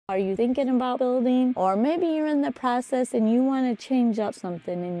Are you thinking about building? Or maybe you're in the process and you want to change up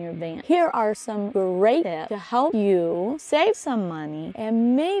something in your van. Here are some great tips to help you save some money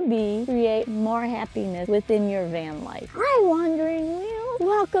and maybe create more happiness within your van life. Hi, Wandering Wheel.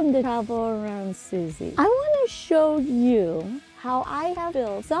 Welcome to Travel Around Suzy. I want to show you how I have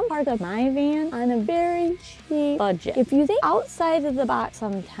built some parts of my van on a very cheap budget. If you think outside of the box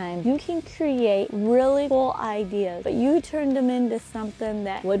sometimes, you can create really cool ideas, but you turn them into something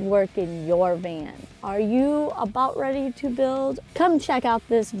that would work in your van. Are you about ready to build? Come check out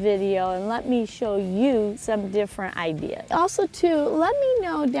this video and let me show you some different ideas. Also too, let me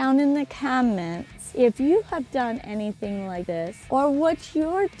know down in the comments if you have done anything like this or what's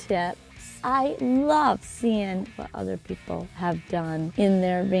your tip. I love seeing what other people have done in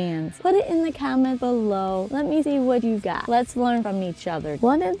their vans. Put it in the comments below. Let me see what you got. Let's learn from each other.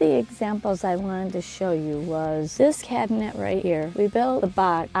 One of the examples I wanted to show you was this cabinet right here. We built the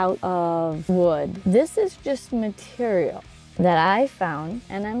box out of wood. This is just material that I found,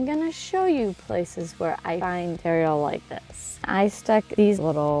 and I'm gonna show you places where I find material like this. I stuck these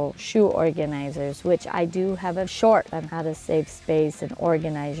little shoe organizers, which I do have a short on how to save space and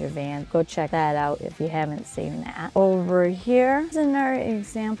organize your van. Go check that out if you haven't seen that. Over here is another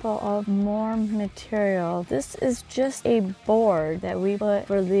example of more material. This is just a board that we put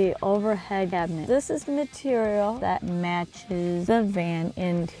for the overhead cabinet. This is material that matches the van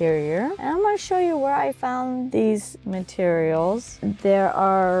interior. And I'm gonna show you where I found these materials. There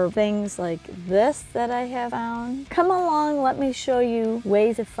are things like this that I have found. Come along, let me show you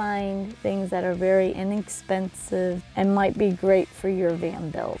ways to find things that are very inexpensive and might be great for your van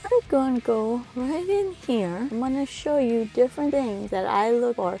build. I'm going to go right in here. I'm going to show you different things that I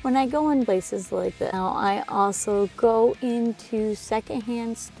look for when I go in places like this. Now, I also go into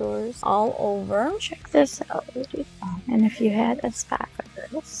secondhand stores all over. Check this out. And if you had a spot for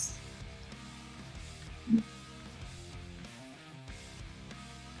this,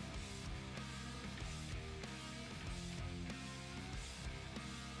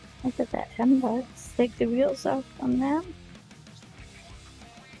 look at that $10. Take the wheels off on that.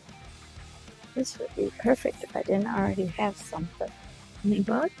 This would be perfect if I didn't already have something. Any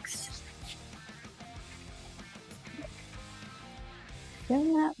bugs? If you're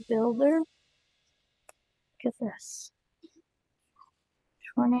not builder, look at this.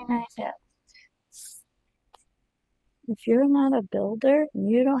 $29. If you're not a builder and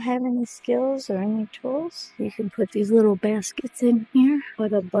you don't have any skills or any tools, you can put these little baskets in here,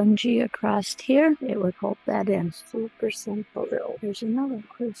 put a bungee across here. It would hold that in. Super simple. There's another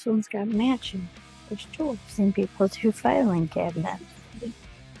one. This one's got matching. There's tools. Seen people do filing cabinets. I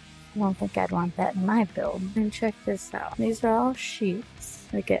don't think I'd want that in my build. And check this out. These are all sheets.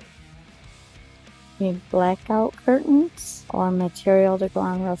 Look at need blackout curtains or material to go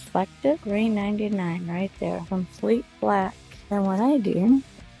on reflective. $3.99 right there. Complete black. And what I do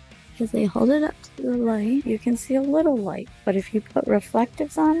is they hold it up to the light. You can see a little light. But if you put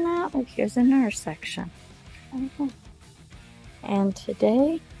reflectives on that, like here's another section. And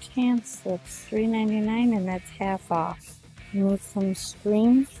today, chance it's $3.99 and that's half off. You need some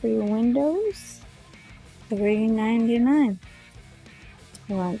screens for your windows. $3.99.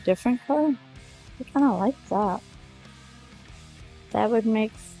 You want a different color? I kind of like that. That would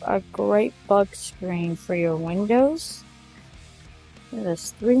make a great bug screen for your windows. It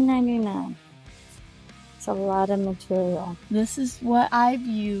is $3.99. It's a lot of material. This is what I've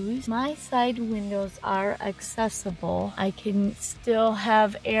used. My side windows are accessible. I can still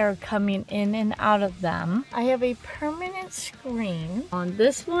have air coming in and out of them. I have a permanent screen. On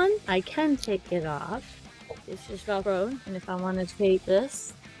this one, I can take it off. It's just Velcro. And if I want to take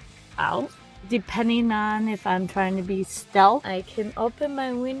this out, depending on if I'm trying to be stealth, I can open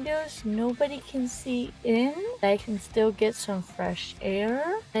my windows, nobody can see in. I can still get some fresh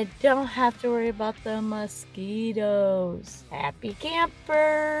air. I don't have to worry about the mosquitoes. Happy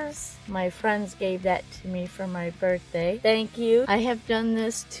campers! My friends gave that to me for my birthday. Thank you. I have done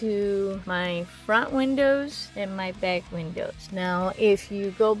this to my front windows and my back windows. Now, if you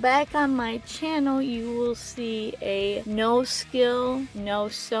go back on my channel, you will see a no skill, no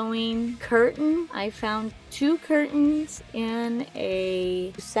sewing curtain. I found 2 curtains in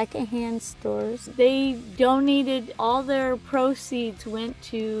a secondhand stores. They donated, all their proceeds went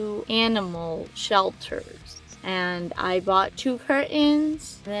to animal shelters. And I bought 2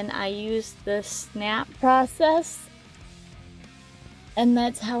 curtains. Then I used the snap process. And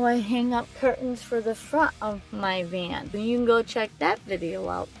that's how I hang up curtains for the front of my van. You can go check that video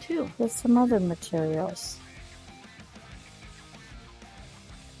out too. There's some other materials.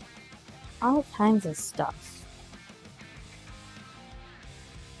 All kinds of stuff.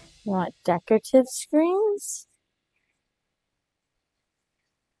 You want decorative screens?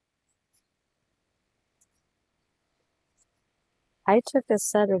 I took a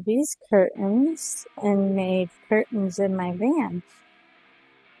set of these curtains and made curtains in my van.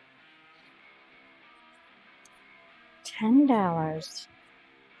 $10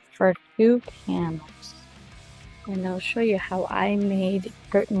 for 2 panels. And I'll show you how I made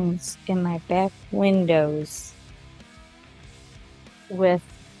curtains in my back windows with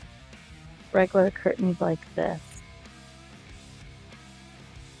regular curtains like this.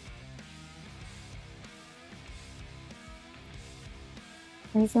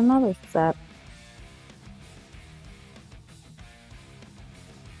 Here's another set.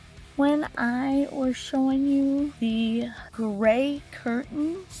 When I was showing you the gray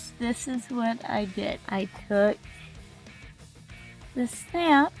curtains, this is what I did. I took the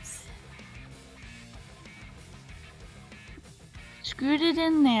snaps, screwed it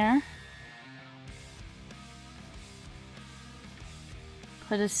in there,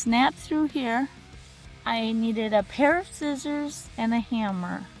 put a snap through here. I needed a pair of scissors and a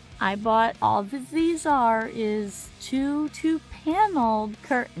hammer. I bought all that these are is two paneled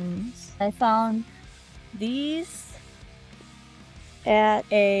curtains. I found these at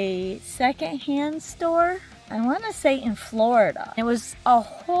a secondhand store. I want to say in Florida. It was a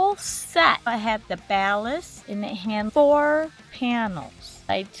whole set. I had the ballast and it had 4 panels.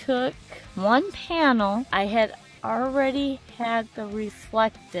 I took one panel. I had already had the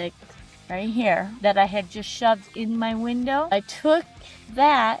reflective right here that I had just shoved in my window. I took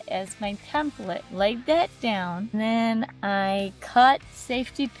that as my template, laid that down, and then I cut,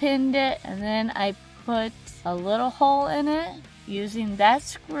 safety pinned it, and then I put a little hole in it using that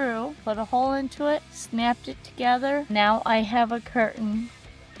screw, put a hole into it, snapped it together. Now I have a curtain.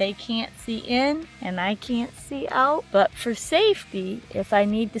 They can't see in and I can't see out, but for safety, if I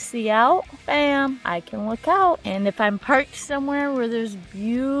need to see out, bam, I can look out. And if I'm parked somewhere where there's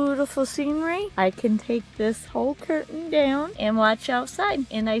beautiful scenery, I can take this whole curtain down and watch outside.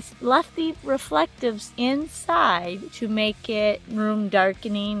 And I left the reflectives inside to make it room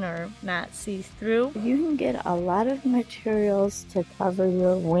darkening or not see through. You can get a lot of materials to cover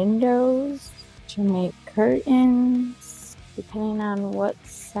your windows, to make curtains, depending on what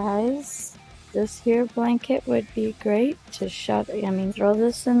size. This here blanket would be great to throw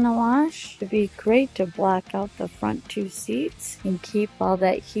this in the wash. It'd be great to block out the front 2 seats and keep all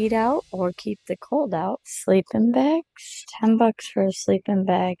that heat out or keep the cold out. Sleeping bags, $10 for a sleeping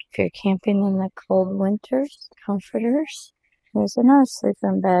bag if you're camping in the cold winters. Comforters. Here's another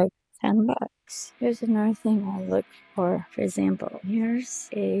sleeping bag, $10. Here's another thing I look for example, here's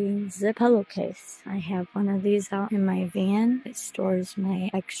a zip pillowcase. I have one of these out in my van. It stores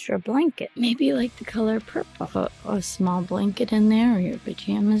my extra blanket. Maybe you like the color purple. Put a small blanket in there or your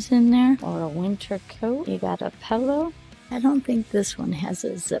pajamas in there or a winter coat. You got a pillow. I don't think this one has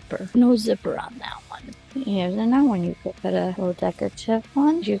a zipper. No zipper on that one. Here's another one. You could put a little decorative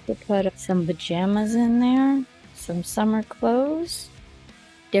one. You could put some pajamas in there, some summer clothes.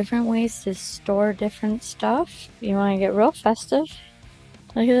 Different ways to store different stuff. If you want to get real festive,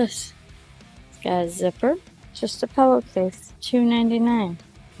 look at this. It's got a zipper. Just a pillowcase. $2.99.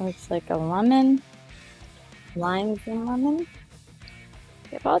 Looks like a lemon. Limes and lemon. You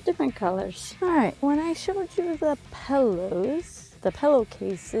have all different colors. Alright, when I showed you the pillows, the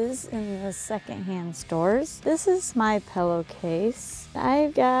pillowcases in the secondhand stores, this is my pillowcase.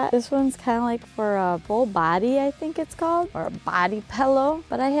 I've got, this one's kind of like for a full body, I think it's called, or a body pillow,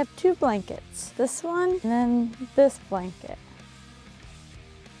 but I have 2 blankets. This one and then this blanket.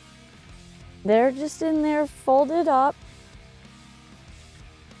 They're just in there folded up.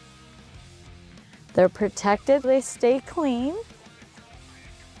 They're protected, they stay clean.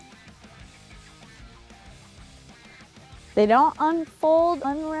 They don't unfold,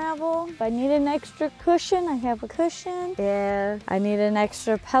 unravel. If I need an extra cushion, I have a cushion. If I need an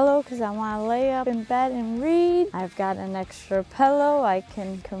extra pillow because I want to lay up in bed and read, I've got an extra pillow. I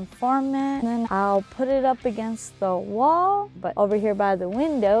can conform it. And then I'll put it up against the wall. But over here by the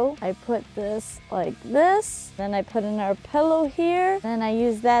window, I put this like this. Then I put another pillow here. Then I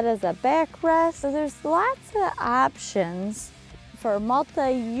use that as a backrest. So there's lots of options for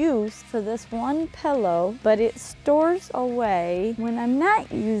multi-use for this one pillow, but it stores away when I'm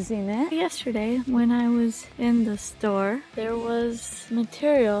not using it. Yesterday when I was in the store, there was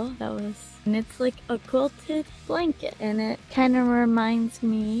material that was, and it's like a quilted blanket, and it kind of reminds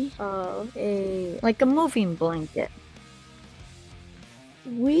me of like a moving blanket.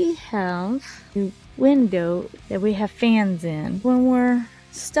 We have a window that we have fans in. When we're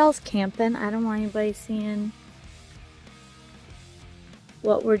stealth camping, I don't want anybody seeing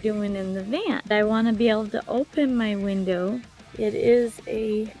what we're doing in the van. I want to be able to open my window. It is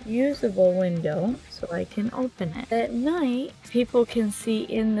a usable window, so I can open it. At night, people can see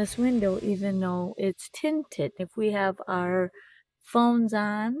in this window even though it's tinted. If we have our phones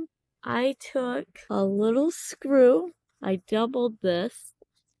on, I took a little screw, I doubled this,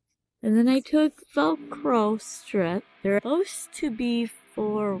 and then I took Velcro strip. They're supposed to be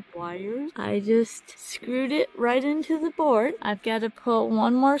 4 wires. I just screwed it right into the board. I've got to put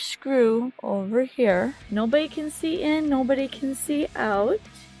one more screw over here. Nobody can see in, nobody can see out.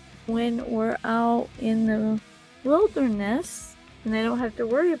 When we're out in the wilderness, and I don't have to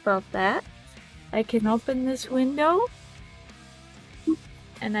worry about that, I can open this window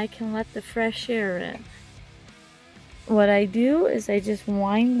and I can let the fresh air in. What I do is I just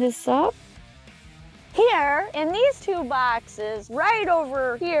wind this up. Here, in these 2 boxes, right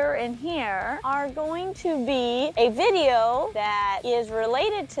over here and here, are going to be a video that is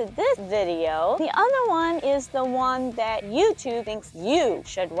related to this video. The other one is the one that YouTube thinks you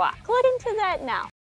should watch. Click into that now.